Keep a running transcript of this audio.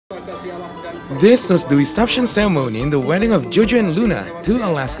This was the reception ceremony in the wedding of Jojo and Luna, two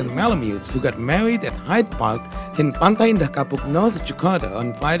Alaskan Malamutes who got married at Hyde Park in Pantai Indah Kapuk, North Jakarta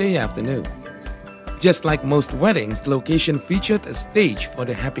on Friday afternoon. Just like most weddings, the location featured a stage for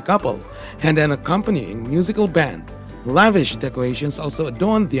the happy couple and an accompanying musical band. Lavish decorations also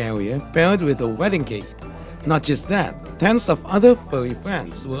adorned the area, paired with a wedding cake. Not just that, tens of other furry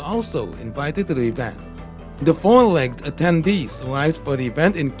friends were also invited to the event. The four-legged attendees arrived for the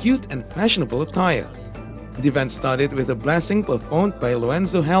event in cute and fashionable attire. The event started with a blessing performed by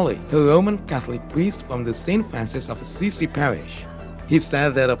Lorenzo Helly, a Roman Catholic priest from the St. Francis of Assisi parish. He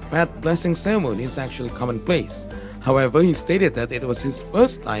said that a pet blessing ceremony is actually commonplace. However, he stated that it was his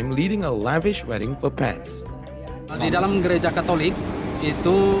first time leading a lavish wedding for pets. Di dalam gereja Katolik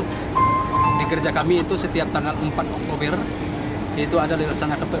itu, di gereja kami itu setiap tanggal 4 Oktober itu ada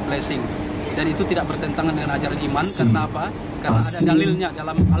dilaksanakan pet blessing, dan itu tidak bertentangan dengan ajaran iman. Karena apa? Karena ada dalilnya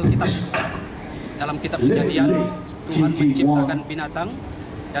dalam Alkitab. Dalam kitab Kejadian, Tuhan menciptakan binatang,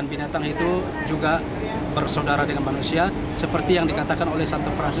 dan binatang itu juga bersaudara dengan manusia, seperti yang dikatakan oleh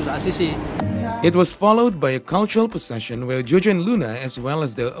Santo Francis Assisi. It was followed by a cultural procession where Jojo and Luna, as well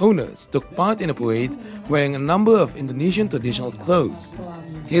as their owners, took part in a parade wearing a number of Indonesian traditional clothes.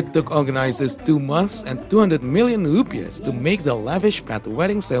 It took organizers 2 months and 200 million rupiahs to make the lavish pet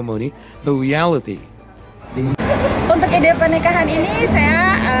wedding ceremony a reality. Untuk ide pernikahan ini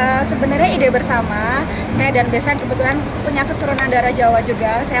saya sebenarnya ide bersama. Saya dan Besan kebetulan punya keturunan darah Jawa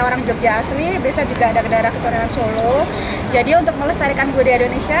juga. Saya orang Jogja asli, Besan juga ada darah keturunan Solo. Jadi untuk melestarikan budaya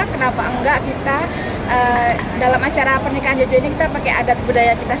Indonesia, kenapa enggak kita dalam acara pernikahan Jojo ini kita pakai adat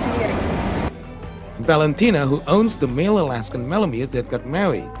budaya kita sendiri. Valentina, who owns the male Alaskan Malamute that got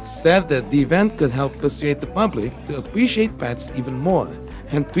married, said that the event could help persuade the public to appreciate pets even more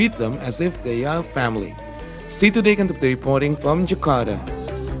and treat them as if they are family. See Today contemporary reporting from Jakarta.